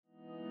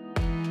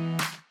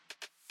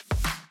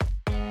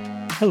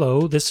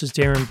Hello, this is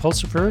Darren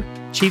Pulsifer,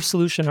 Chief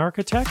Solution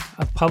Architect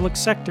of Public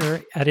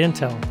Sector at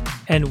Intel,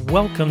 and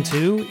welcome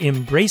to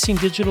Embracing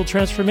Digital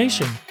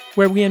Transformation,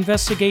 where we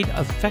investigate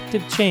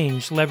effective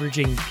change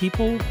leveraging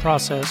people,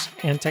 process,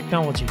 and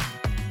technology.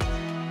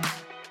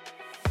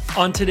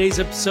 On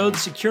today's episode,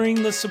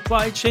 Securing the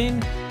Supply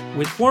Chain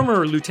with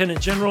former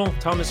Lieutenant General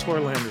Thomas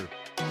Horlander.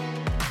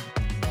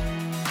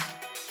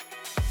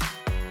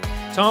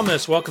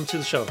 Thomas, welcome to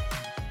the show.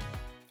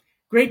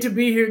 Great to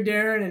be here,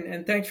 Darren,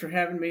 and thanks for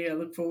having me. I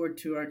look forward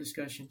to our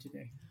discussion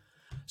today.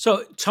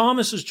 So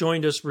Thomas has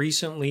joined us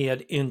recently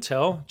at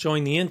Intel,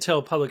 joined the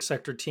Intel public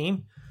sector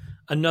team.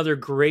 Another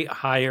great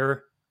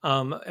hire.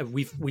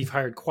 We've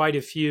hired quite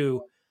a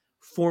few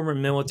former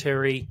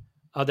military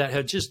that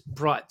have just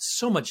brought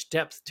so much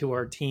depth to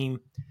our team.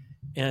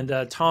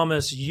 And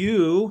Thomas,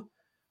 you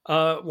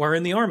were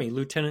in the Army,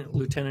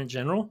 Lieutenant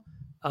General.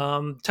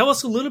 Tell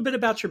us a little bit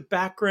about your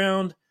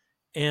background,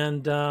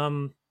 and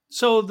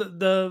so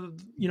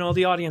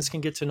the audience can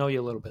get to know you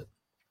a little bit.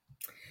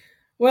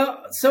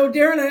 Well, so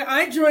Darren,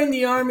 I joined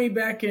the Army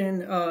back in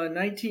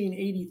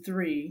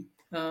 1983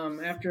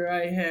 after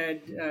I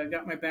had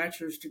got my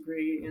bachelor's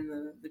degree in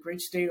the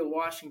great state of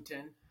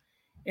Washington.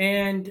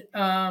 And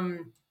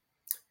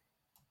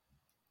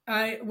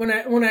when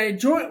I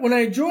joined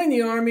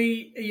the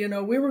Army,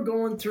 we were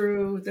going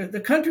through the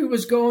country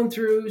was going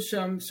through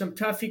some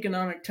tough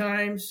economic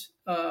times.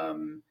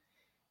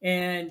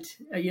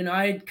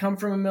 I had come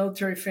from a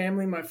military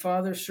family. My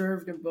father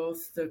served in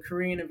both the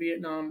Korean and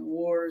Vietnam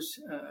Wars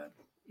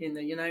in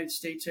the United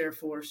States Air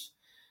Force.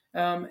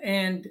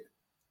 And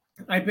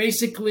I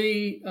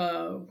basically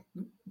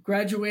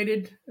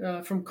graduated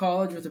from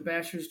college with a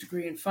bachelor's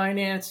degree in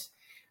finance.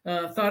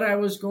 Thought I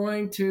was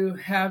going to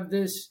have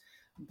this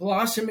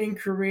blossoming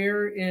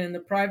career in the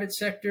private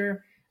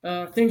sector.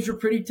 Things were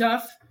pretty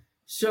tough.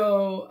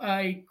 So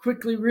I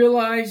quickly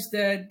realized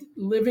that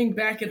living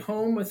back at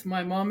home with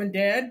my mom and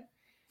dad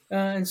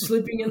and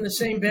sleeping in the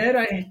same bed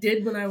I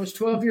did when I was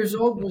 12 years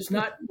old was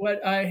not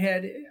what I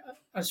had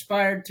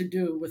aspired to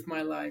do with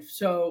my life.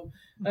 So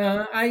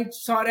I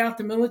sought out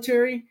the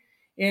military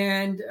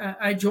and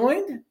I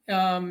joined,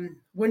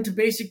 went to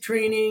basic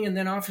training and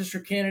then officer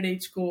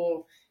candidate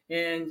school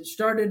and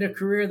started a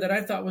career that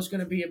I thought was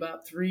going to be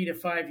about 3 to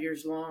 5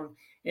 years long.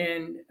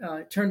 And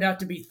it turned out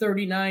to be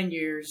 39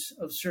 years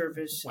of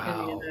service in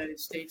the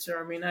United States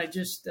Army. And I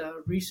just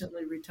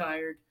recently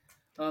retired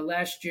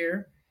last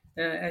year,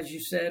 as you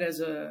said, as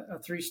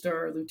a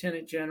 3-star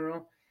lieutenant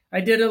general.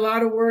 I did a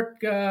lot of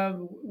work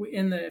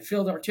in the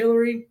field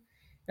artillery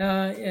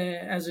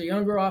as a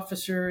younger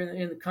officer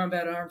in the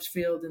combat arms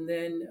field. And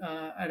then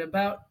at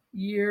about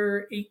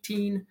year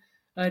 18,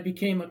 I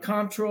became a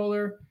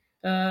comptroller.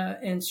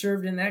 And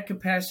served in that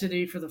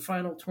capacity for the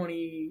final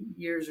 20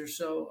 years or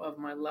so of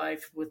my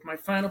life, with my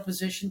final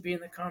position being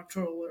the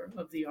comptroller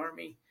of the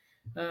Army.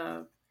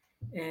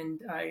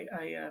 And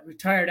I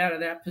retired out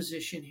of that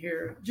position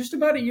here just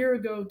about a year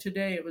ago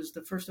today. It was the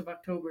 1st of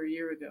October a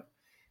year ago.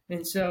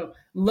 And so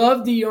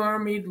loved the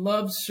Army,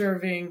 loved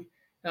serving.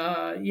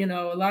 A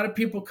lot of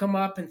people come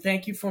up and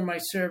thank you for my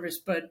service,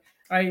 but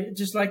I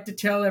just like to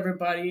tell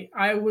everybody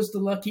I was the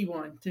lucky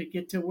one to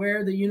get to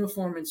wear the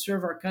uniform and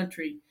serve our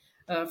country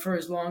for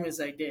as long as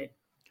I did.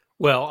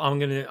 Well, I'm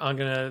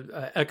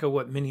gonna echo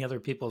what many other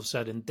people have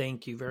said, and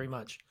thank you very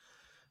much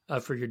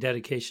for your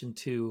dedication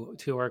to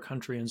our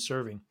country and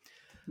serving.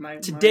 We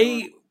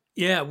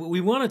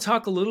want to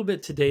talk a little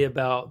bit today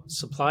about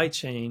supply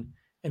chain,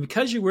 and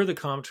because you were the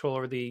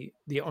comptroller of the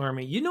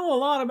Army, you know a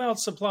lot about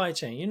supply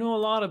chain. You know a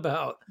lot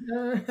about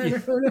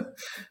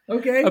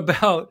okay.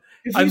 About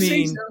if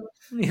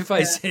I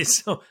Yeah. say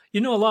so,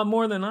 you know a lot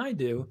more than I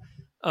do,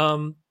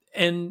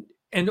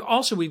 And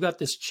also, we've got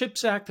this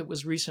CHIPS Act that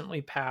was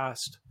recently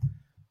passed.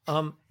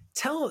 Can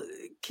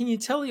you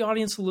tell the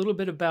audience a little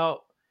bit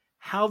about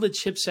how the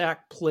CHIPS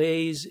Act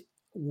plays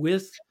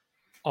with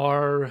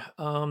our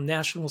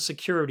national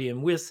security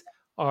and with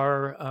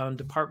our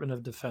Department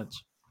of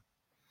Defense?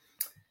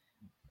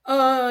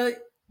 So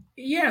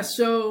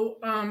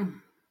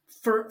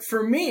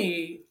for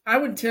me, I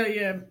would tell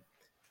you,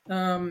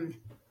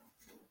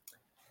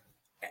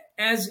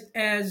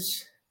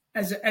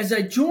 as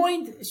I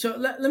joined, so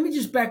let me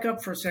just back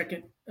up for a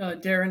second,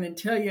 Darren, and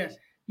tell you,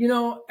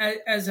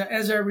 as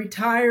I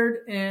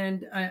retired,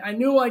 and I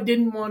knew I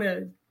didn't want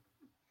to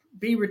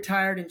be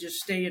retired and just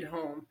stay at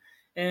home,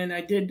 and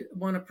I did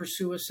want to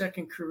pursue a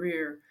second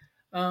career,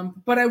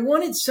 but I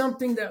wanted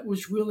something that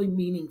was really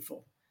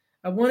meaningful.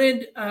 I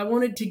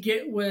wanted to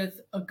get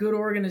with a good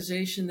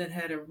organization that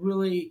had a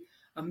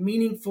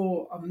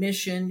meaningful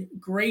mission,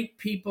 great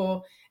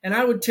people, and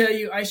I would tell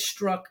you, I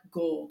struck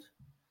gold.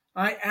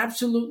 I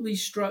absolutely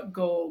struck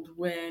gold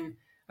when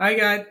I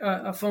got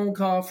a phone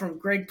call from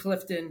Greg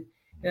Clifton,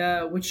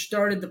 which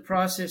started the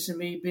process of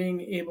me being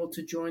able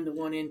to join the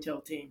One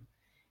Intel team.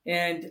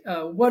 And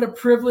what a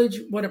privilege,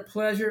 what a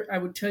pleasure. I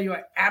would tell you,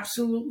 I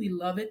absolutely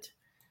love it.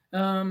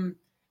 And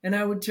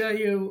I would tell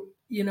you,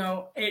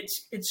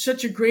 it's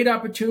such a great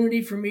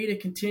opportunity for me to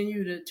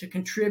continue to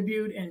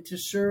contribute and to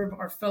serve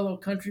our fellow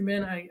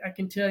countrymen. I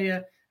can tell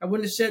you, I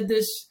wouldn't have said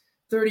this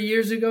 30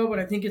 years ago, but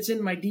I think it's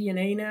in my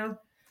DNA now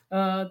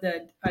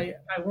that I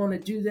want to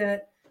do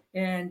that.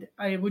 And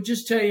I would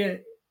just tell you,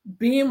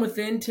 being with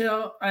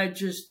Intel,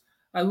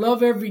 I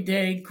love every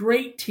day.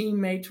 Great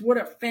teammates. What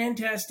a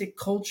fantastic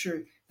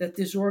culture that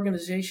this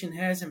organization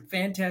has, and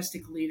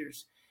fantastic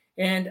leaders.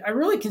 And I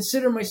really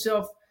consider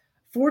myself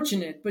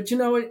fortunate. But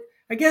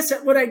I guess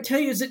what I tell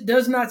you is it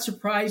does not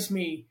surprise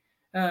me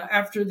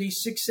after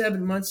these 6-7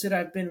 months that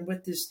I've been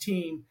with this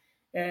team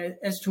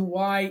as to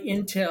why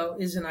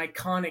Intel is an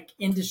iconic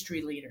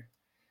industry leader.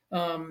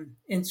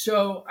 And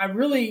so I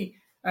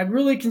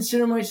really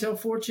consider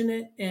myself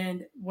fortunate.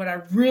 And what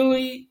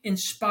really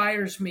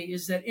inspires me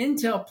is that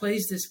Intel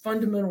plays this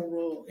fundamental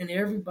role in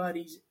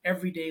everybody's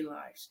everyday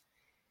lives,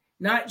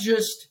 not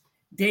just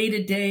day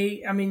to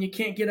day. I mean, you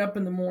can't get up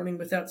in the morning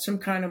without some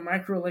kind of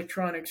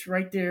microelectronics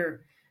right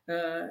there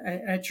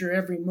at your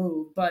every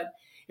move. But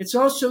it's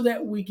also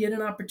that we get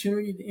an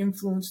opportunity to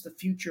influence the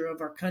future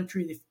of our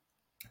country,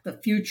 the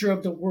future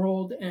of the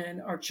world,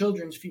 and our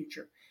children's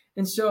future.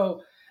 And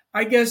so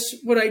I guess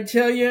what I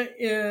tell you,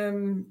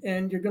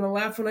 and you're going to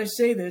laugh when I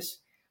say this,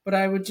 but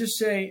I would just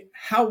say,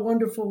 how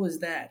wonderful is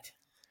that?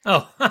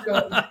 Oh,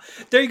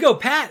 there you go.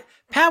 Pat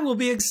will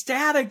be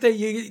ecstatic that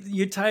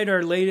you tied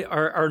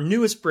our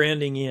newest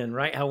branding in,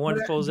 right? How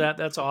wonderful is that?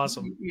 That's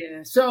awesome.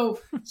 Yeah. So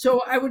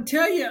I would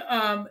tell you,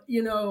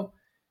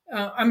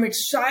 I'm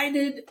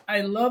excited.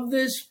 I love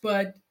this,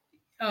 but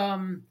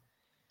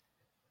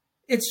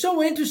it's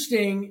so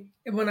interesting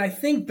when I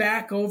think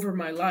back over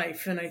my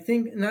life, and I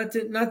think not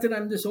that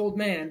I'm this old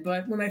man,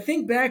 but when I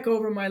think back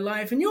over my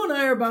life, and you and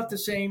I are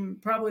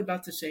probably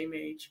about the same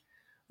age.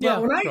 But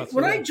yeah.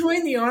 When I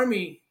joined the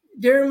Army,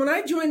 Darren,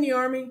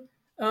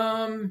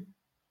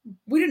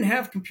 we didn't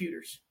have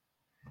computers.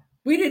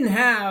 We didn't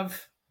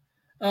have.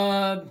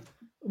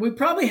 We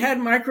probably had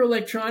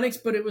microelectronics,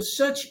 but it was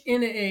such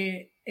in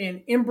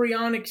an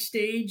embryonic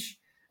stage.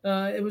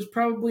 It was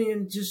probably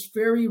in just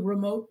very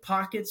remote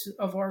pockets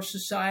of our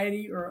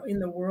society or in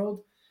the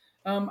world.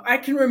 I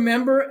can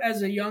remember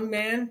as a young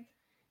man,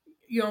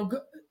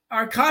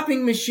 our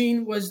copying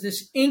machine was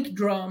this ink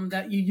drum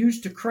that you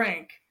used to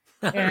crank.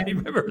 And I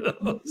remember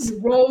those.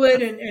 You roll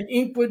it, and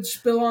ink would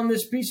spill on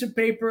this piece of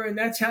paper, and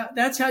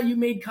that's how you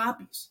made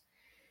copies.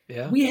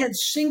 Yeah. We had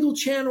single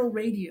channel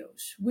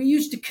radios. We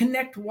used to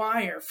connect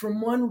wire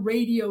from one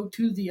radio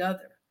to the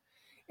other.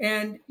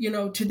 And,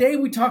 today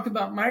we talk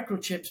about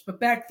microchips, but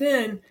back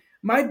then,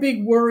 my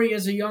big worry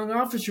as a young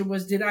officer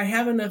was, did I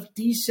have enough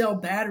D-cell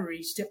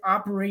batteries to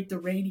operate the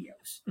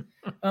radios?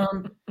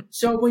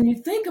 So when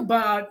you think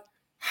about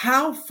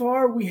how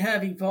far we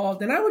have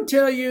evolved, and I would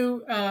tell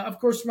you, of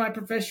course, my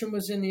profession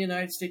was in the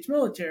United States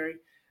military,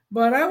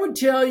 but I would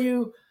tell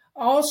you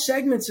all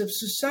segments of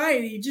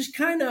society just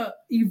kind of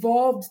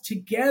evolved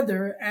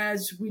together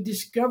as we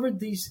discovered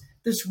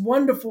this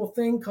wonderful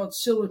thing called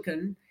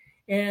silicon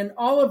and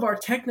all of our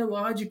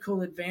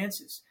technological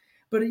advances.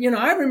 But,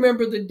 I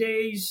remember the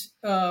days,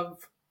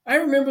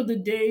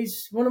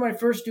 one of my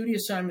first duty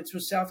assignments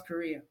was South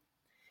Korea.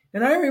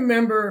 And I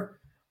remember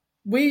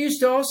we used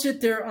to all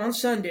sit there on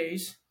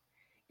Sundays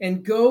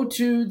and go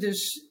to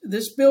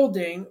this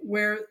building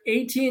where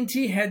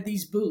AT&T had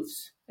these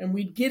booths. And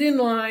we'd get in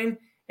line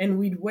and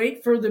we'd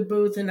wait for the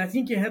booth. And I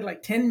think you had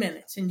like 10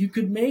 minutes and you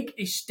could make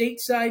a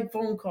stateside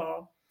phone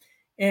call.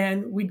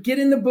 And we'd get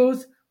in the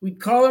booth. We'd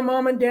call our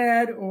mom and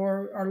dad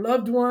or our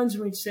loved ones,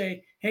 and we'd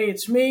say, hey,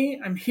 it's me.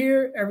 I'm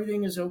here.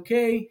 Everything is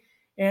okay.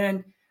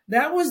 And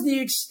that was the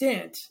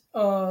extent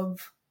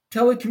of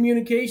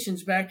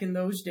telecommunications back in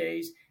those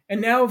days. And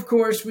now, of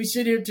course, we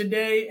sit here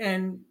today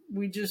and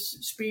we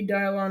just speed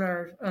dial on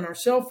our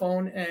cell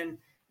phone and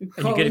you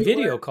get a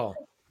video call.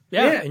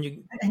 Yeah.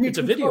 And it's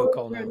a video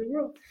call now.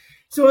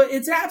 So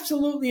it's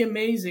absolutely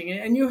amazing.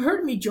 And you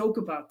heard me joke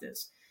about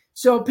this.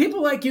 So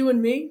people like you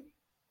and me,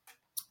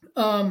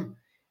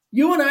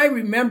 you and I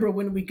remember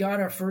when we got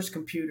our first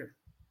computer.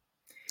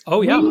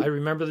 Oh, yeah. I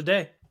remember the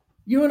day.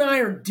 You and I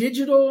are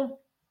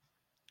digital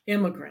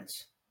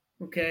immigrants,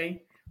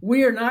 okay?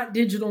 We are not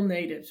digital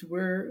natives.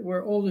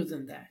 We're older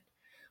than that.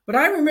 But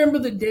I remember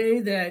the day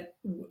that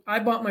I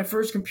bought my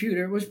first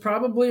computer. It was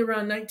probably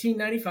around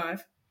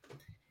 1995.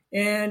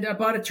 And I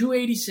bought a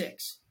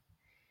 286.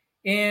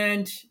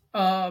 And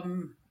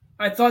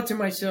I thought to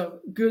myself,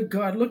 good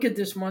God, look at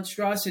this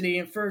monstrosity.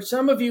 And for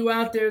some of you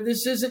out there,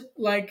 this isn't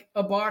like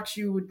a box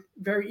you would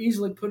very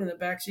easily put in the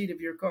backseat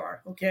of your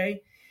car,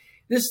 okay?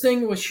 This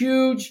thing was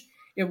huge.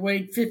 It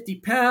weighed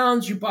 50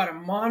 pounds. You bought a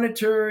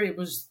monitor. It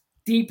was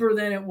deeper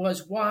than it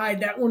was wide.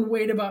 That one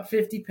weighed about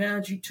 50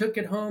 pounds. You took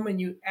it home and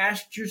you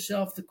asked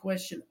yourself the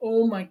question,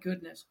 oh my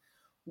goodness,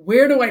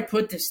 where do I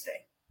put this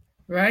thing,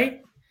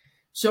 right?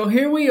 So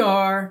here we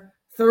are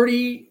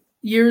 30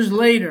 years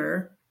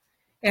later,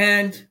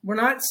 and we're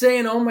not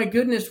saying, oh my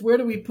goodness, where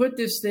do we put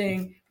this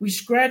thing? We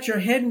scratch our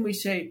head and we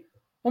say,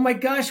 oh my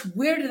gosh,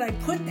 where did I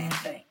put that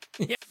thing?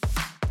 Yeah.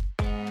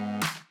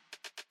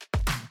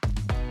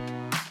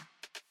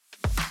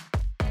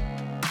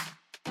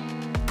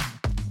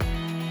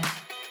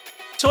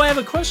 So I have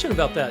a question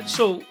about that.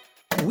 So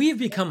we have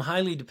become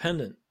highly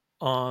dependent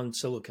on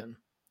silicon,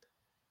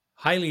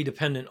 highly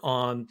dependent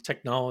on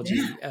technology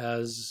Yeah,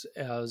 as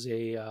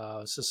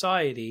a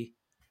society.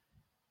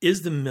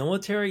 Is the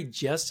military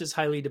just as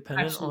highly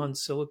dependent on absolutely.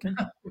 silicon?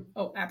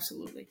 Oh,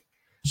 absolutely.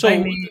 I So,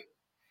 mean,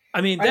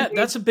 I mean I mean,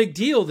 that's a big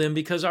deal then,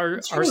 because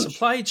it's our huge.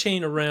 supply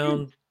chain It's huge.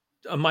 around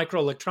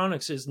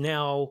microelectronics is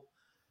now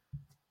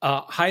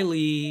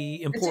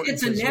highly It's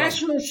important a as well.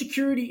 national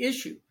security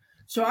issue.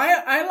 So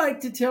I like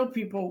to tell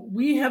people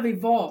we have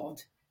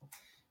evolved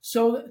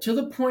so to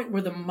the point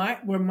where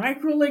where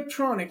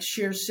microelectronics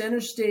shares center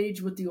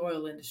stage with the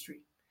oil industry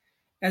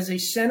as a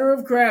center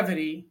of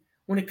gravity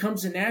when it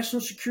comes to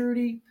national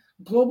security,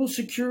 global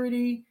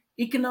security,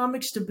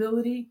 economic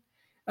stability.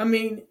 I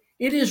mean,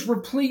 it is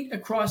replete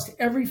across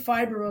every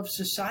fiber of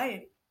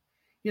society.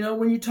 You know,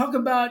 when you talk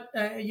about,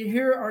 you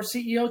hear our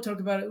CEO talk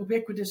about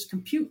ubiquitous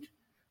compute.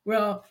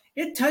 Well,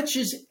 it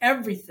touches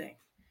everything.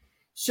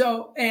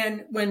 So,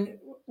 and when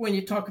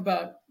you talk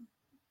about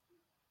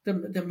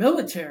the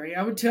military,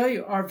 I would tell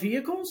you our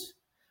vehicles,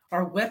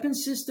 our weapon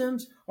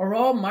systems are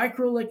all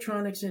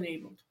microelectronics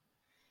enabled.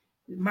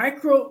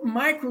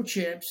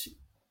 Microchips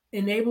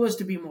enable us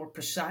to be more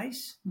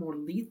precise, more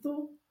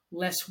lethal,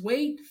 less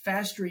weight,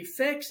 faster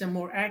effects, a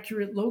more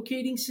accurate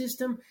locating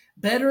system,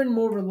 better and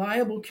more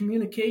reliable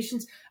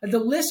communications. The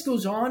list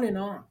goes on and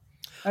on.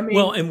 I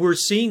Well, mean, and we're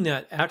seeing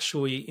that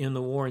actually in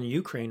the war in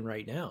Ukraine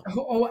right now,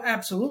 oh,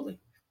 absolutely,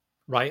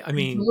 right? I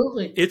mean,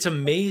 absolutely. it's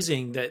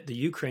amazing that the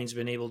Ukraine's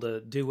been able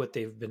to do what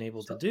they've been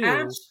able to So, do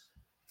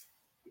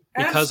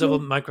because of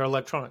absolutely,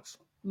 microelectronics.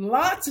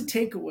 lots of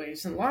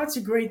takeaways and lots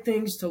of great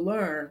things to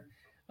learn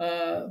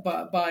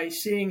by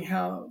seeing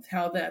how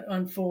that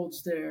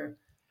unfolds there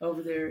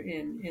over there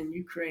in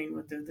Ukraine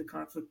with the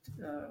conflict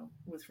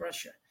with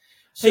Russia.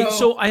 Hey, So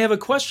so I have a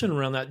question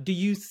around that. Do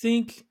you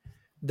think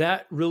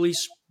that really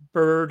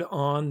spurred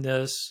on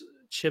this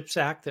CHIPS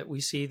Act that we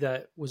see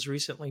that was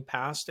recently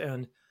passed,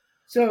 and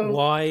so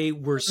why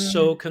we're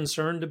so mhm.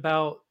 concerned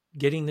about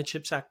getting the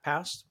CHIPS Act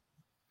passed?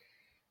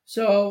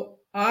 so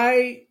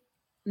I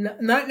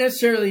not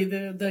necessarily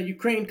the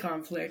Ukraine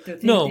conflict. I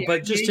think No, the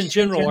but just in ideation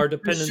general, and our pursuit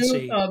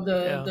dependency. of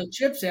Yeah. the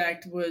Chips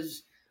Act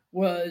was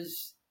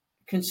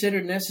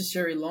considered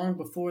necessary long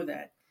before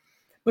that.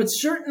 But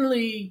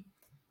certainly,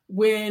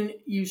 when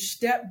you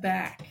step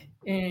back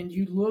and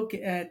you look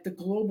at the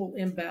global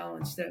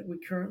imbalance that we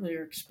currently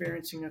are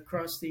experiencing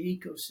across the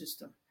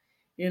ecosystem,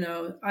 you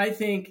know, I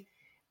think,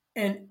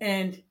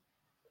 and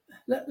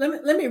let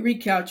me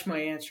recouch my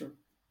answer.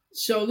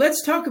 So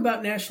let's talk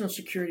about national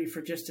security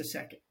for just a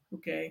second,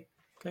 okay?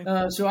 Okay.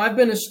 So I've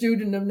been a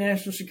student of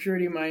national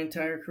security my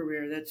entire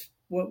career. That's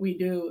what we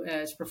do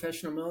as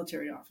professional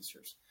military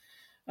officers.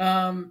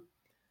 Um,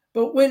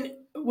 but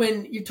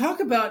when you talk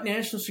about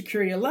national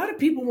security, a lot of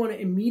people want to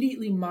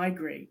immediately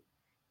migrate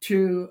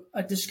to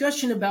a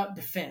discussion about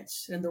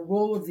defense and the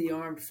role of the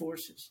armed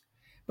forces.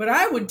 But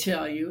I would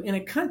tell you, in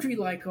a country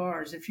like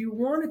ours, if you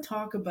want to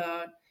talk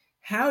about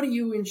how do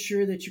you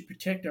ensure that you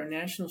protect our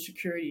national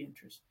security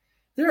interests,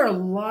 there are a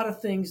lot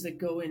of things that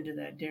go into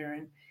that,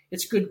 Darren.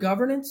 It's good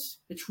governance,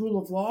 it's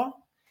rule of law,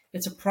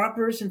 it's a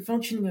prosperous and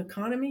functioning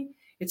economy,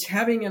 it's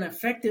having an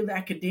effective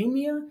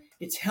academia,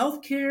 it's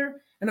healthcare,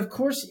 and of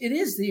course, it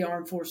is the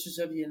armed forces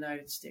of the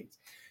United States.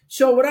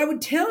 So, what I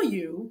would tell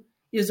you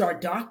is our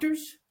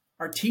doctors,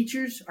 our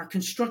teachers, our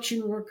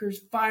construction workers,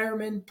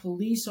 firemen,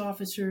 police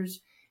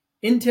officers,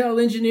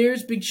 Intel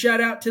engineers, big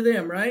shout out to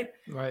them, right?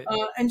 Right.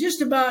 And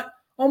just about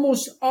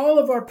almost all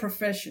of our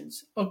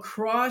professions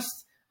across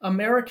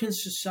American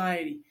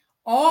society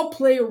all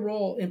play a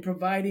role in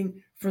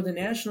providing for the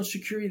national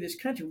security of this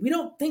country. We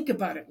don't think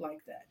about it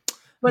like that.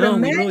 But No,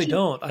 we really imagine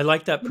don't. I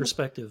like that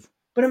perspective.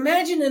 but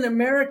imagine an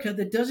America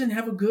that doesn't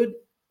have a good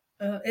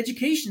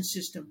education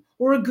system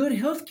or a good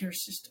healthcare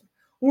system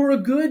or a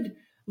good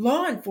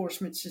law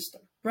enforcement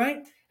system,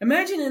 right?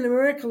 Imagine an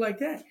America like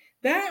that.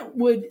 That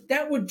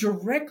would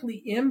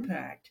directly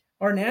impact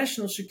our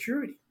national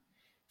security.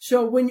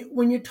 So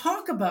when you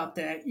talk about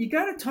that, you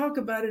got to talk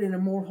about it in a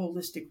more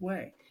holistic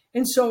way.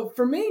 And so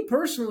for me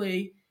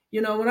personally,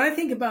 you know, when I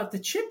think about the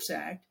CHIPS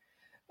Act,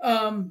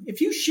 if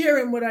you share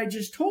in what I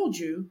just told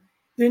you,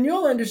 then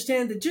you'll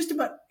understand that just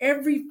about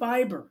every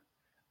fiber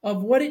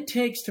of what it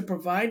takes to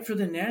provide for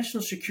the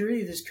national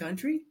security of this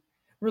country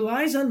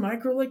relies on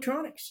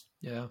microelectronics.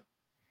 Yeah.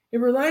 It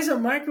relies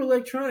on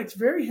microelectronics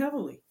very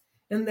heavily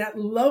and that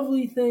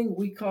lovely thing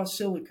we call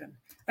silicon.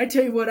 I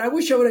tell you what, I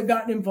wish I would have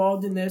gotten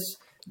involved in this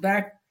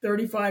back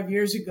 35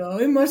 years ago.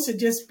 It must have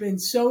just been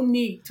so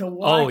neat to Oh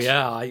watch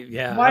yeah.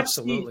 Yeah. watch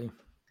Absolutely.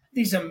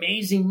 these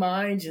amazing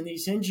minds and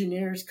these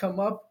engineers come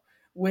up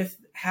with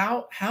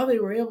how they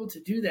were able to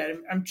do that.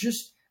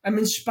 I'm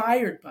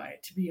inspired by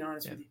it, to be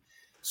honest Yeah. with you.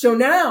 So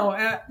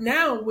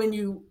now when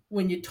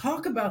you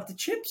talk about the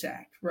Chips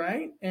Act,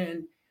 right,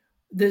 and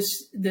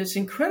this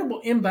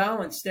incredible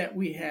imbalance that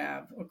we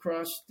have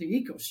across the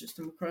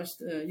ecosystem, across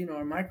the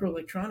our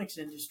microelectronics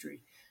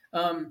industry,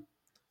 um,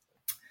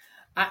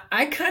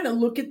 I kind of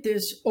look at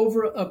this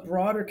over a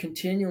broader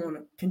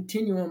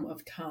continuum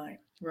of time,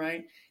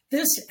 right?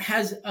 This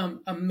has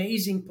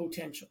amazing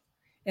potential.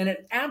 and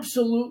it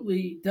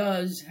absolutely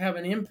does have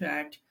an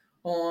impact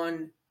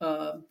on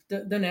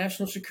the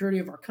national security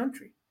of our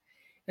country.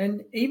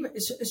 And even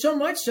so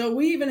much so,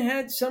 we even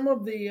had some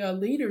of the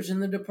leaders in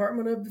the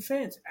Department of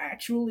Defense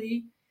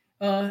actually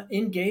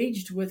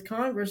engaged with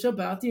Congress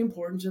about the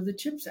importance of the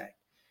CHIPS Act.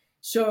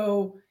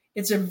 So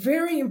it's a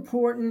very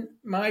important,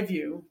 my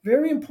view,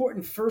 very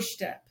important first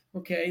step.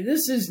 Okay,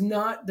 this is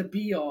not the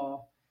be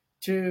all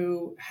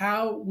to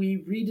how we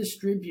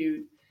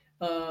redistribute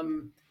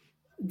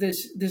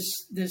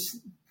this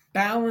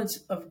balance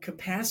of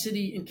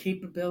capacity and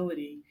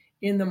capability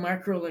in the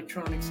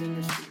microelectronics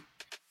industry.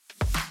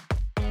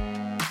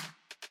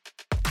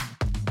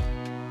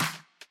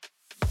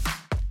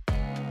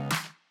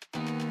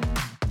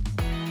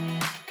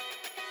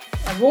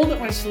 I rolled up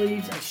my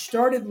sleeves. I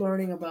started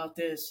learning about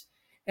this,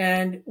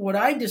 and what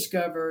I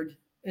discovered,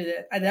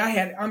 and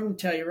I'm going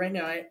to tell you right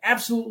now, I had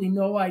absolutely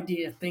no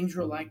idea things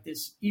were like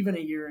this even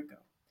a year ago.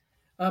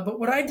 But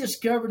what I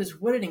discovered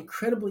is what an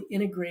incredibly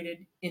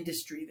integrated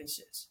industry this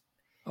is.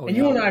 Oh, and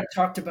yeah. You and I have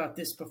talked about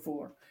this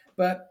before,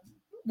 but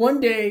one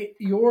day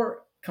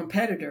your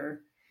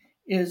competitor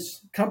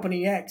is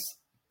company X,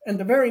 and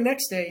the very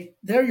next day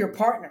they're your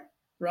partner,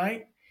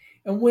 right?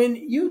 And when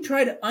you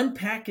try to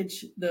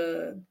unpackage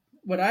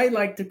what I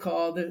like to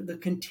call the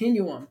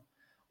continuum,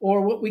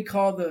 or what we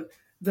call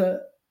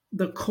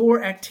the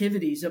core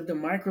activities of the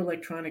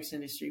microelectronics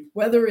industry,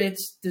 whether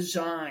it's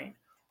design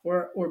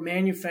or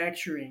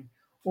manufacturing,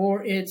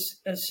 or it's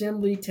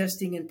assembly,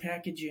 testing, and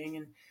packaging,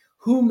 and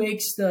who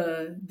makes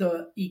the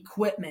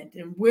equipment,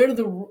 and where do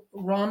the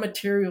raw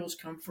materials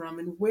come from,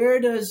 and where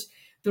does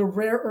the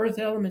rare earth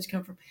elements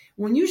come from.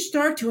 When you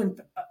start to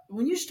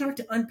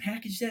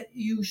unpackage that,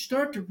 you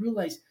start to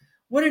realize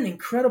what an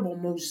incredible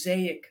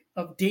mosaic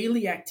of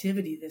daily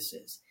activity this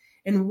is,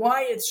 and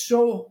why it's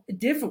so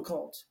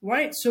difficult.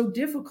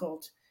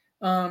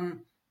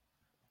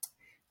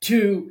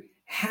 To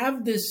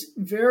have this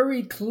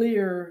very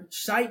clear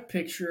sight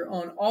picture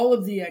on all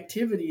of the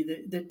activity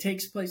that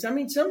takes place. I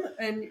mean, some of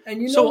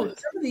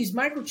these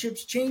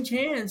microchips change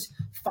hands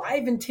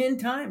 5 and 10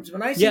 times.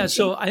 When I say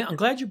I'm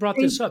glad you brought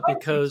this up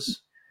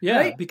because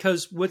right?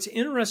 Because what's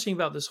interesting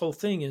about this whole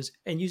thing is,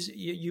 and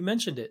you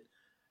mentioned it,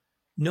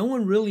 no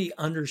one really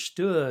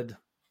understood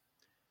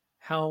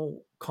how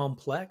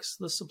complex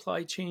the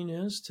supply chain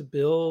is to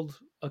build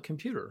a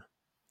computer,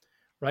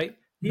 right?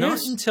 Yes.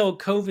 Not until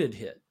COVID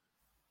hit.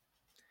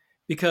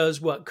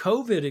 Because what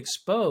COVID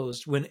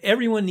exposed, when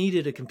everyone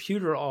needed a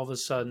computer all of a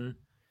sudden,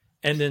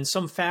 and then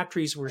some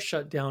factories were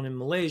shut down in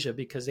Malaysia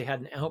because they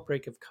had an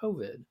outbreak of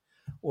COVID,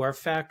 or a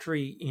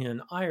factory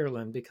in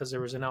Ireland because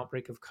there was an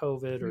outbreak of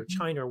COVID, or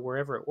China, or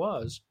wherever it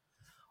was,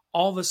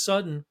 all of a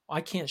sudden,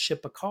 I can't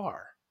ship a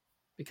car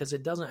because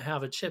it doesn't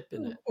have a chip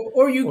in it.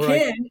 Or you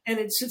can, and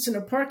it sits in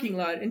a parking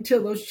lot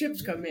until those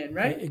chips come in,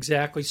 right?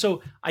 Exactly.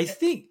 So I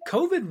think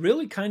COVID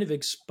really kind of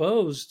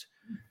exposed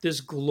this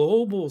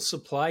global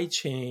supply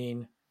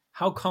chain,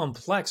 how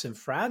complex and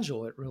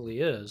fragile it really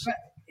is.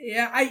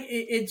 Yeah,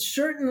 it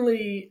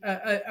certainly.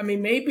 I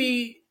mean,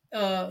 maybe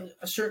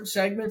certain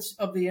segments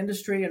of the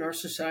industry and our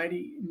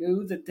society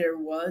knew that there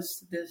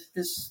was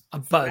this,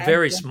 but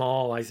very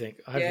small, I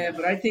think.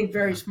 But I think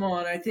very small,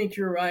 and I think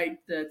you're right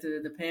that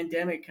the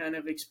pandemic kind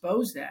of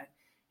exposed that,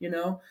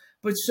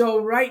 But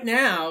so right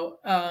now,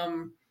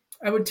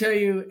 I would tell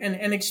you,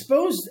 and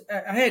exposed.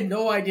 I had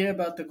no idea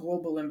about the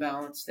global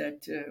imbalance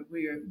that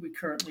we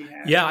currently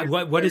have. Yeah,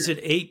 what is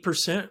it?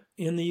 8%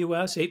 in the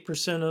U.S.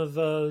 8% of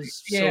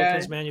silicon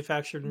is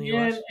manufactured in the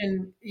U.S.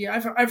 And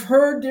I've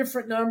heard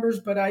different numbers,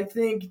 but I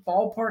think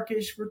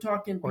ballparkish, we're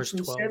talking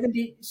between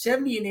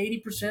 70 and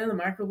 80% of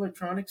the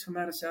microelectronics come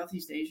out of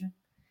Southeast Asia.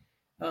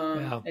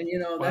 And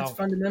that's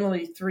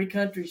fundamentally 3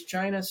 countries: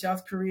 China,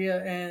 South Korea,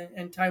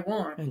 and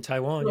Taiwan. And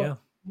Taiwan,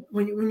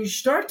 When you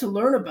start to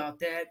learn about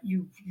that,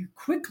 you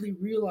quickly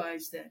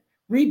realize that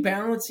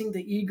rebalancing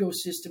the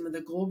ecosystem of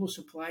the global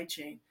supply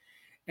chain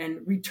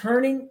and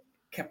returning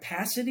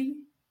capacity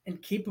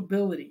and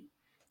capability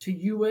to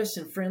U.S.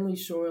 and friendly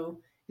soil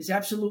is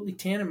absolutely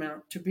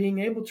tantamount to being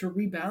able to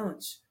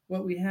rebalance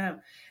what we have.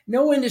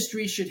 No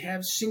industry should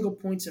have single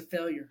points of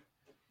failure.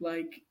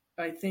 Like,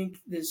 I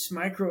think this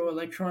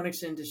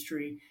microelectronics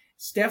industry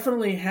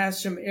definitely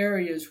has some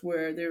areas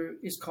where there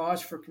is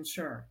cause for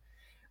concern.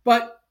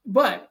 But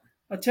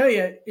I'll tell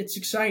you, it's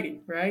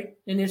exciting, right?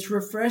 And it's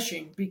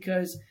refreshing,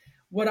 because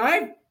what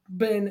I've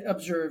been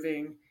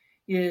observing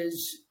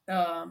is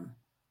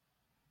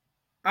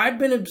I've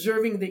been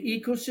observing the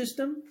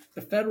ecosystem,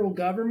 the federal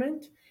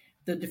government,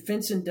 the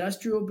defense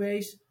industrial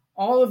base.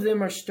 All of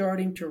them are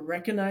starting to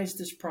recognize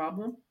this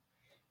problem.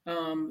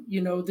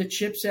 The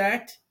CHIPS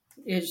Act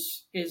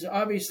is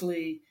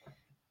obviously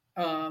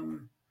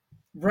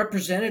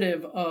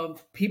representative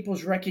of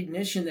people's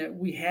recognition that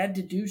we had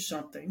to do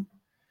something.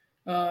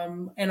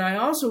 And I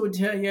also would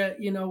tell you,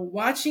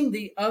 watching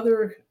the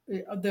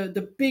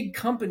big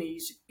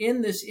companies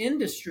in this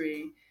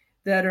industry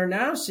that are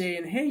now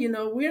saying, hey,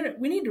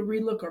 we need to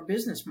relook our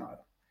business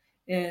model,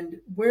 and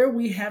where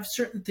we have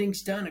certain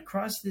things done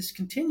across this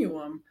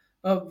continuum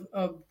of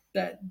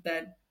that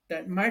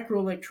that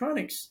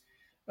microelectronics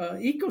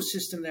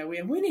ecosystem that we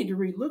have. We need to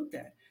relook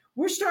that.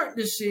 We're starting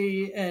to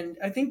see, and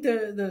I think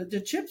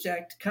the CHIPS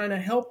Act kind of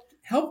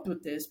helped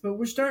with this, but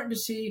we're starting to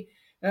see.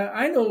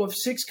 I know of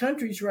 6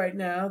 countries right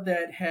now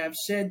that have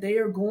said they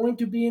are going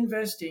to be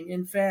investing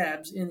in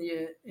fabs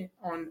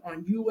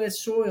on U.S.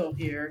 soil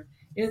here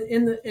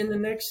in the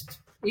next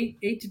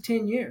 8 to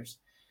 10 years.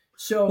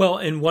 So, Well,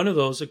 and one of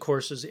those, of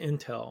course, is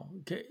Intel.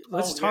 Okay,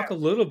 let's oh yeah, talk a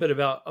little bit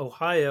about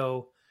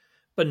Ohio,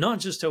 but not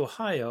just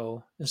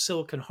Ohio, the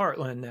Silicon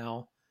Heartland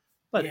now,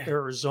 but yeah,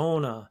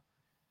 Arizona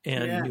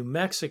and yeah, New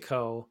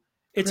Mexico.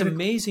 It's critical.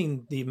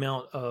 amazing the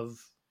amount of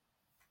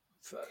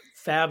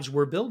fabs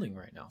we're building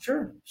right now.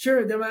 Sure.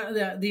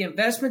 The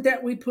investment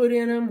that we put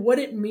in them, what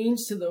it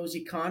means to those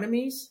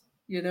economies,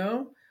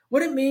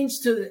 what it means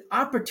to the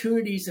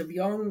opportunities of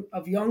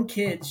young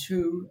kids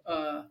who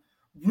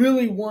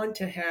really want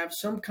to have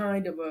some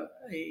kind of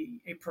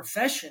a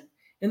profession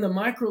in the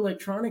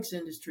microelectronics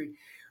industry.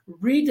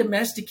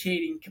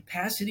 Redomesticating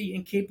capacity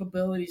and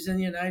capabilities in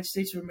the United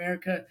States of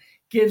America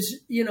gives,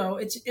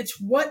 it's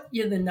what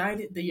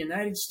the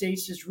United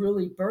States is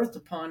really birthed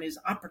upon is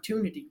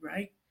opportunity,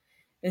 right?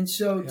 And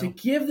so to Yeah.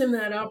 give them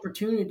that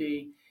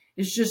opportunity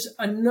is just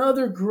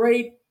another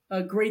great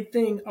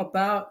thing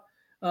about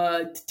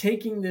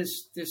taking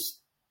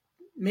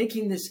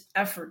making this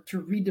effort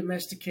to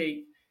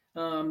redomesticate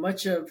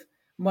much of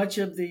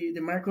the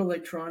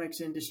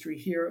microelectronics industry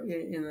here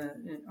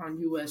on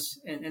U.S.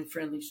 and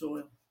friendly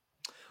soil.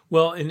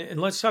 Well, and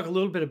let's talk a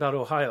little bit about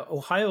Ohio.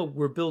 Ohio,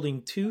 we're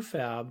building 2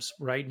 fabs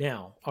right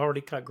now,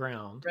 already cut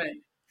ground, Right,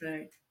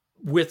 right.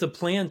 with a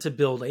plan to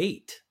build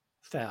 8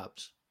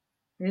 fabs.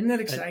 Isn't that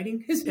And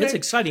exciting? it's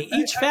exciting.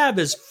 Each fab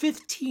is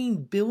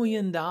 $15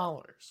 billion.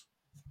 Yeah,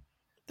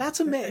 That's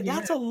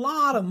a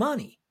lot of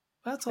money.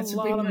 That's a that's a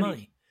big lot of money.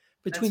 money.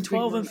 That's Between a big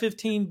 12 and money.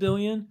 15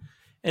 billion,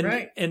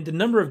 Right. and the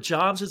number of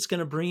jobs it's going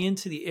to bring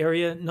into the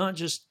area, not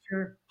just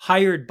Sure.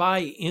 hired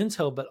by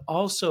Intel, but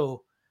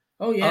also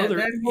Oh yeah,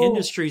 other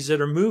industries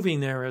that are moving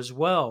there as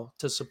well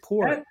to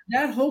support.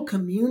 that whole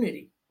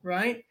community,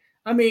 right?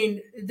 I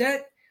mean,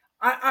 that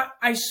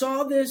I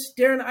saw this,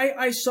 Darren.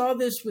 I saw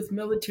this with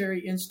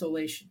military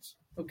installations.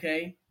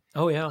 Okay,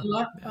 Oh yeah.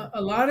 Yeah.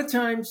 a lot of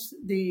times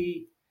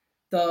the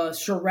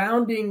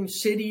surrounding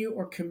city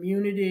or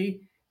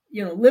community,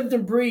 lived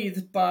and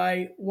breathed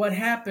by what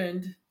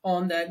happened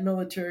on that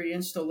military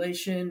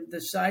installation, the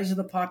size of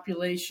the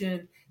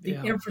population, the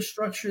Yeah.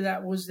 infrastructure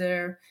that was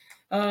there.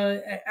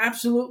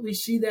 Absolutely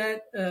see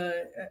that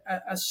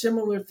a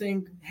similar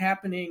thing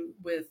happening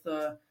with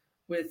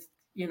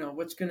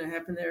what's going to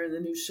happen there in the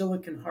new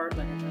Silicon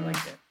Heartland. I like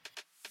that.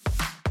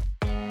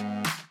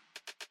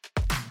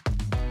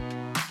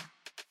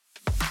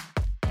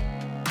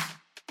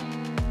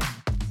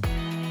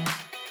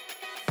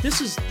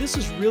 This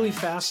is really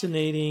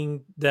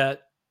fascinating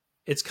that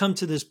it's come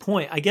to this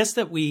point. I guess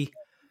that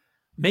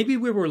maybe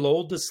we were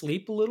lulled to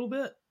sleep a little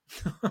bit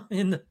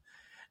in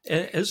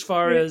as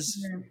far Yeah, as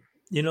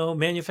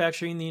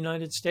manufacturing in the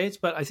United States,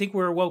 but I think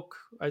we're woke.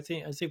 I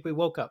think we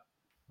woke up.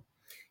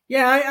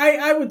 yeah.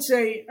 I would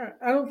say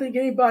I don't think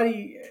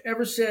anybody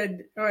ever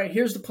said, "All right,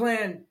 here's the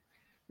plan.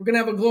 We're going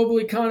to have a global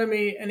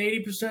economy, and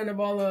 80% of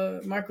all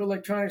the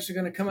microelectronics are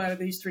going to come out of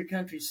these 3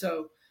 countries."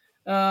 So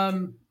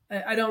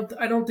I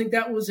don't think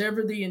that was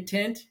ever the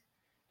intent.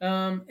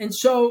 And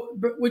so,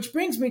 which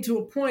brings me to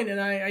a point, and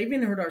I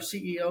even heard our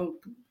CEO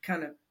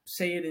kind of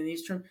say it in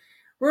these terms.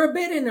 We're a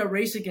bit in a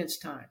race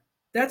against time.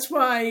 That's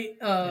why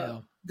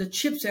Yeah. the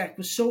CHIPS Act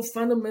was so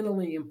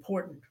fundamentally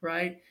important,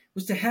 right?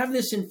 Was to have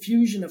this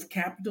infusion of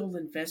capital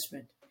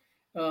investment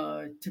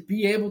to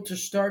be able to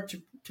start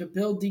to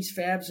build these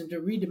fabs and to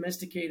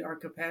redomesticate our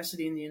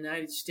capacity in the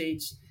United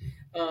States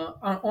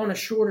on a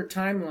shorter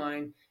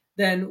timeline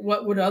than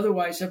what would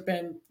otherwise have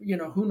been,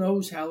 who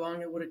knows how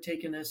long it would have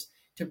taken us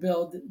to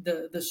build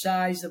the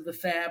size of the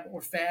fab or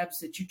fabs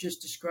that you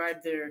just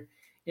described there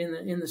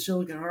in the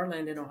Silicon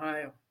Heartland in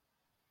Ohio.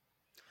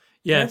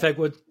 Yeah. In fact,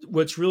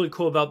 what's really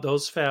cool about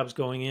those fabs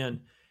going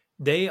in,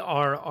 they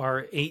are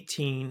our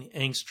 18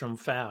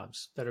 angstrom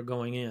fabs that are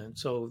going in.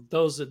 So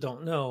those that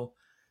don't know,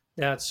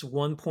 that's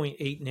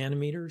 1.8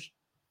 nanometers.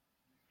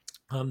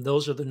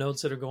 Those are the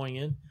nodes that are going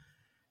in.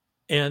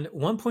 And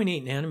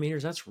 1.8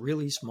 nanometers, that's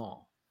really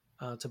small.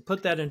 To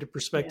put that into Yeah.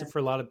 perspective for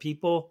a lot of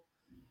people,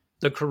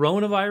 the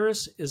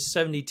coronavirus is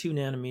 72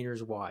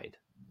 nanometers wide.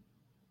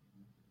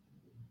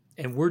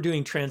 And we're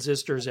doing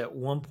transistors at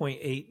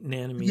 1.8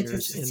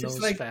 nanometers in It's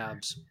those like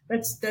fabs.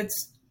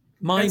 that's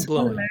Mind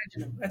blowing.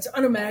 unimaginable. That's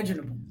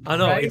unimaginable, I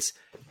know. right? It's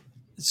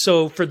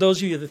so for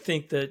those of you that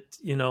think that,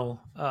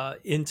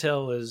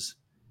 Intel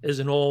is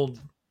an old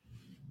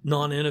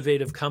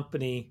non-innovative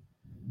company,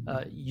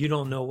 you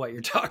don't know what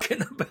you're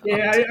talking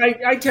Yeah,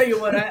 about. I tell you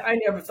what, I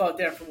never thought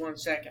that for 1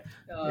 second.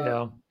 Yeah.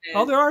 Oh,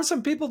 And there are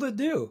some people that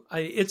do.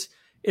 It's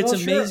well,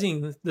 sure.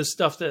 amazing the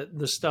stuff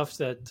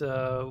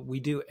that we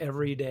do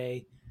every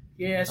day.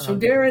 Yeah, so Um,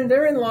 Darren,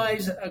 therein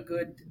lies a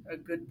good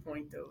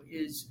point though,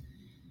 is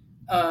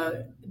uh,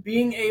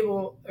 being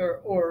able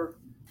or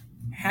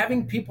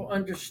having people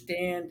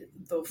understand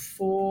the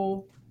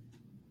full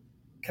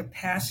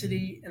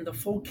capacity and the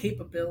full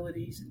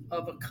capabilities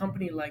of a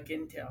company like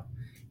Intel.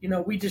 You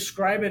know, we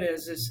describe it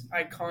as this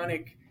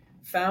iconic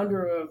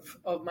founder of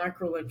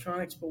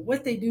microelectronics, but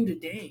what they do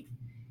today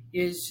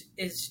is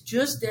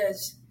just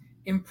as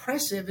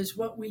impressive as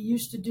what we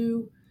used to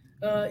do,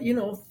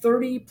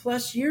 30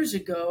 plus years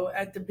ago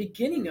at the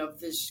beginning of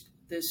the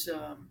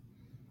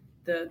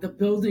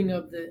building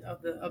of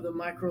the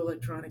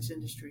microelectronics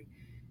industry.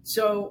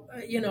 So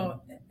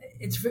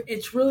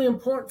it's really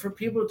important for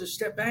people to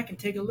step back and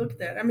take a look at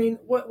that. I mean,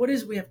 what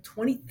is it? We have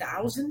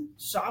 20,000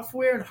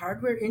 software and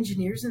hardware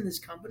engineers in this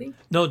company?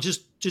 No,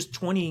 just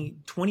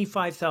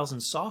 25,000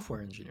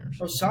 software engineers.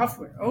 Oh,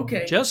 software.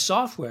 Okay. Just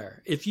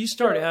software. If you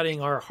start adding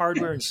our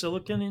hardware and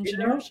silicon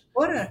engineers,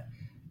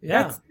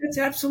 that's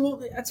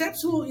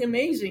absolutely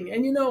amazing.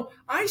 And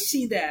I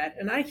see that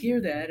and I hear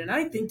that and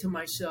I think to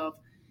myself,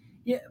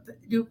 yeah,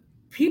 do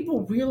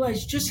people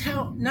realize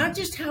not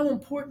just how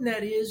important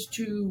that is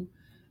to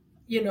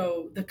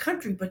the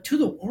country, but to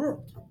the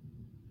world,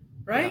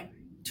 right? Yeah.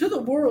 To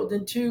the world,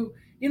 and to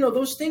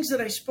those things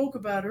that I spoke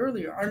about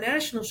earlier, our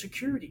national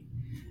security,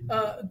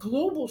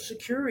 global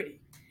security,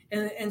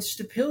 and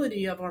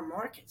stability of our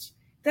markets.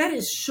 That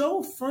is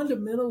so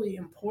fundamentally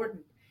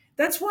important.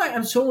 That's why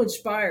I'm so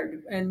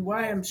inspired and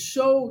why I'm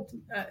so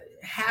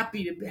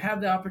happy to have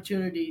the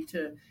opportunity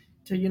to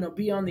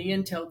be on the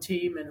Intel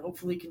team and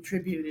hopefully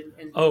contribute.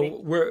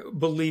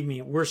 Believe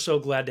me, we're so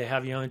glad to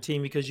have you on the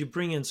team, because you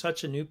bring in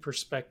such a new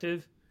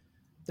perspective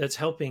that's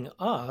helping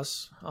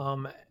us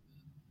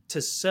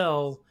to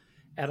sell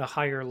at a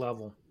higher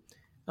level,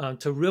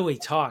 to really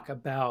talk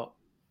about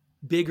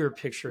bigger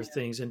picture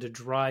things and to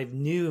drive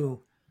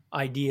new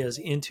ideas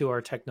into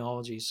our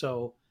technology.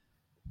 So,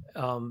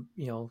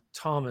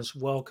 Thomas,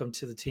 welcome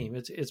to the team.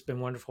 It's been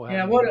wonderful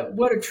having you. Yeah,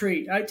 what a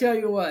treat. I tell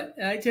you what,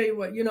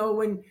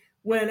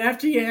 when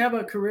after you have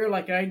a career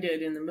like I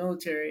did in the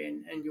military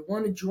and you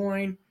want to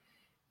join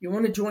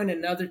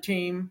another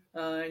team,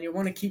 and you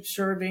want to keep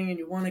serving and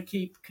you want to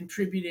keep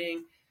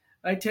contributing,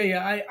 I tell you,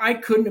 I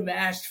couldn't have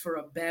asked for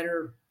a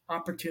better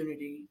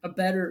opportunity, a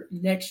better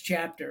next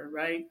chapter,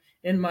 right,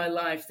 in my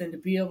life than to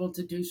be able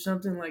to do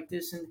something like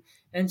this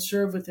and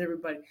serve with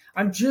everybody.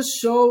 I'm just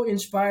so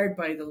inspired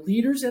by the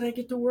leaders that I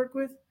get to work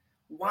with.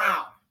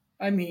 Wow.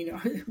 I mean,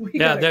 we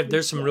got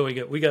some really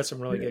good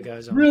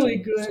guys on really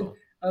the team, good. So.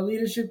 A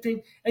leadership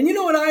team. And you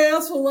know what I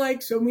also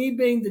like? So me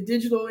being the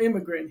digital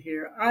immigrant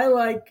here, I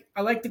like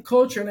the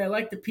culture and I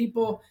like the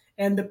people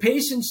and the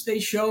patience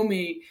they show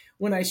me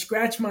when I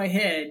scratch my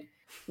head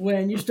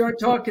when you start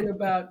talking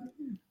about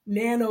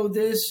nano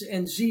this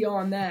and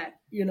Xeon that.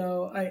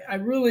 I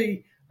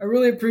really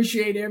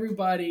appreciate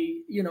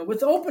everybody,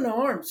 with open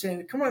arms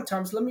saying, "Come on,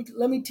 Thomas, let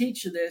me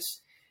teach you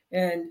this."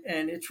 And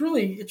it's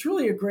really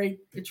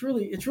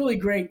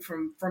great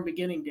from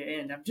beginning to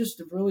end. I'm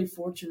just really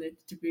fortunate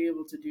to be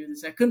able to do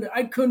this. I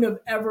couldn't have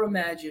ever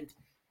imagined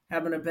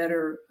having a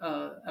better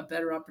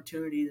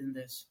opportunity than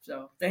this.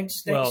 So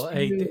thanks to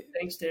you,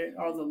 thanks to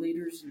all the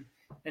leaders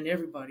and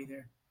everybody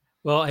there.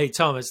 Well, hey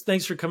Thomas,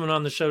 thanks for coming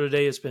on the show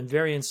today. It's been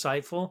very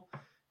insightful,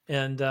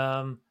 and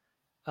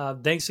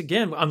thanks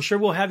again. I'm sure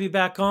we'll have you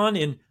back on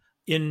in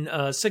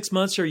 6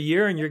 months or a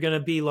year, and you're going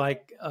to be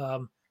like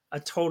a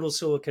total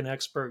silicon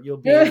expert. You'll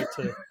be able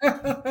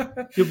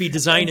to, you'll be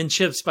designing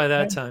chips by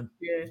that time.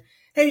 Yeah.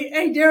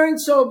 Hey, Darren.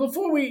 So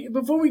before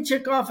we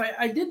check off,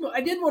 I did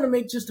want to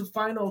make just a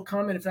final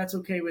comment, if that's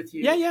okay with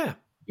you. Yeah.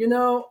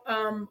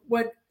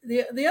 What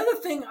the other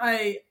thing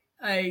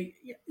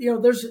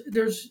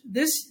there's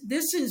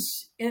this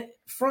is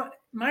front,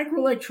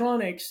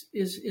 microelectronics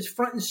is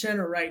front and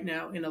center right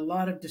now in a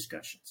lot of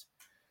discussions,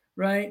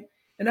 right?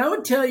 And I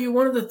would tell you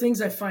one of the things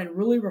I find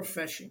really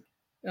refreshing,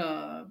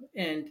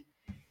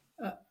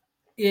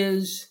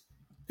 is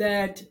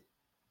that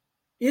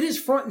it is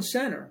front and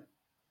center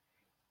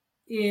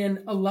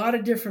in a lot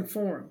of different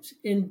forums,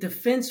 in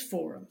defense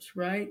forums,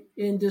 right?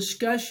 In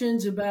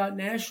discussions about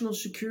national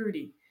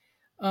security.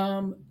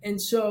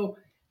 And so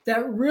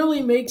that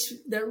really makes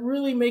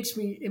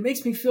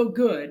me feel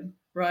good,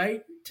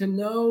 right? To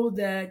know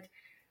that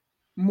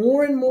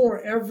more and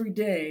more every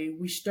day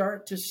we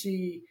start to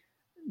see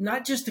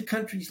not just the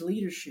country's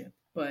leadership,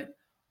 but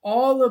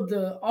all of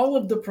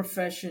the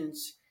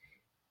professions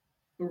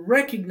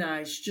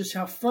recognize just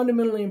how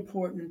fundamentally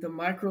important the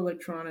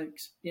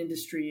microelectronics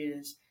industry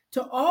is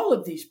to all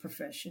of these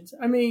professions.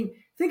 I mean,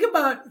 think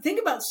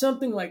about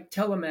something like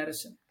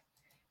telemedicine.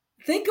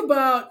 Think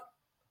about,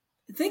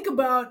 I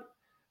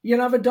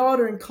have a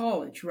daughter in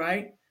college,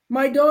 right?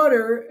 My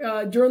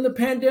daughter, during the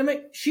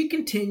pandemic, she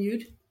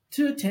continued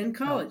to attend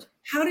college.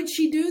 How did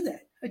she do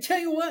that? I tell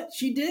you what,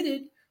 she did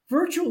it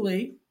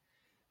virtually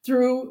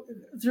through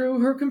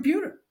her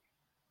computer.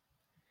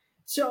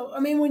 So, I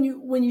mean,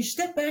 when you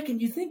step back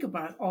and you think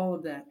about all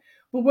of that,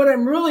 but what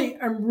I'm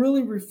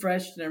really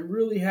refreshed and I'm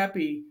really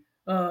happy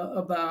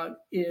about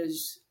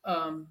is,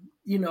 and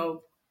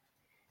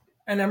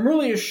I'm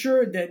really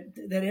assured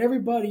that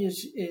everybody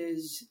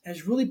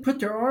has really put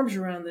their arms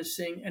around this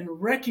thing and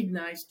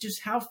recognized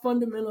just how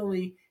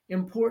fundamentally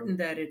important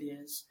that it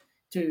is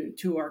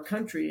to our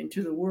country and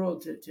to the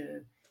world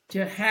to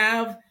to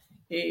have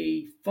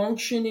a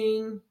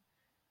functioning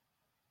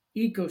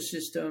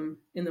ecosystem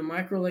in the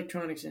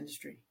microelectronics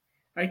industry.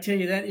 I tell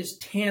you, that is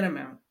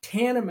tantamount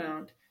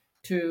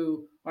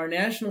to our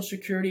national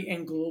security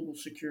and global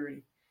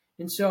security.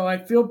 And so I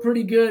feel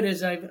pretty good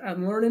as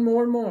I'm learning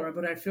more and more,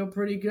 but I feel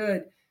pretty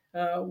good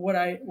what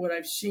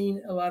I've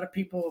seen a lot of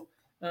people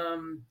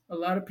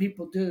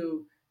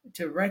do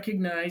to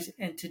recognize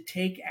and to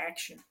take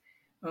action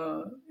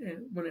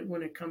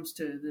when it comes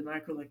to the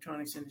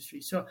microelectronics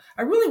industry. So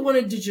I really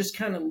wanted to just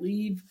kind of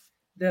leave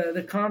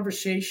the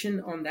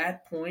conversation on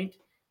that point,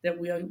 that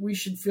we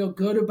should feel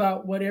good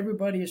about what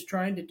everybody is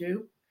trying to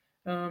do.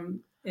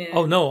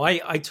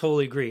 I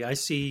totally agree. I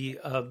see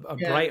a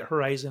bright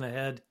horizon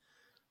ahead,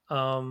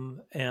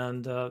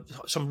 and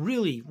some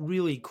really,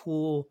 really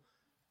cool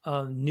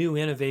new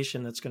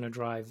innovation that's going to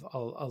drive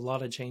a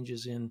lot of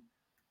changes in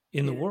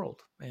the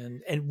world.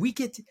 And we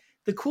get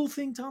the cool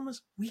thing,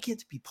 Thomas, we get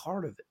to be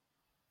part of it.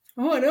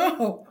 Oh, I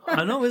know.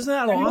 I know. Isn't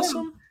that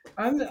awesome?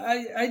 I'm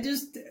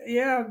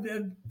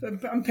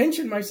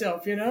pinching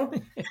myself,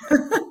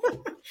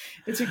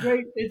 It's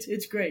great.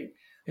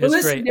 But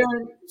listen,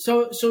 Darren,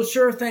 so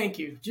sir, thank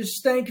you.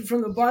 Just thank you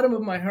from the bottom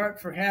of my heart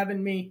for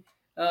having me,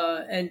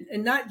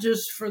 and not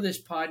just for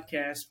this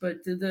podcast,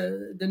 but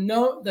the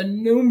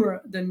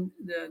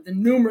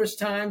numerous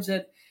times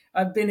that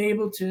I've been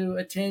able to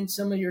attend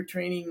some of your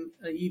training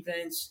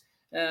events,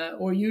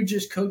 or you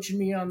just coaching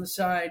me on the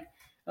side.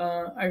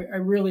 I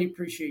really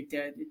appreciate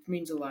that. It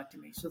means a lot to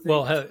me. So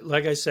thank you.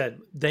 Like I said,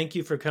 thank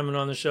you for coming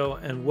on the show,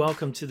 and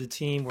welcome to the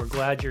team. We're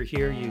glad you're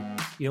here.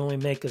 You only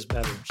make us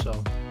better.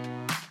 So.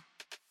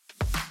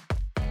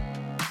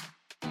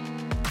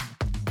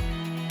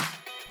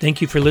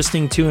 Thank you for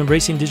listening to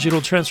Embracing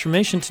Digital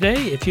Transformation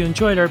today. If you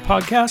enjoyed our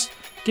podcast,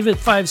 give it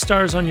 5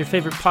 stars on your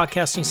favorite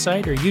podcasting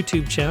site or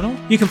YouTube channel.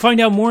 You can find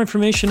out more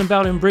information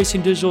about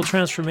Embracing Digital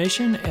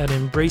Transformation at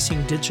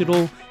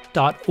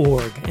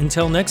embracingdigital.org.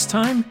 Until next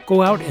time,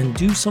 go out and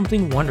do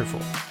something wonderful.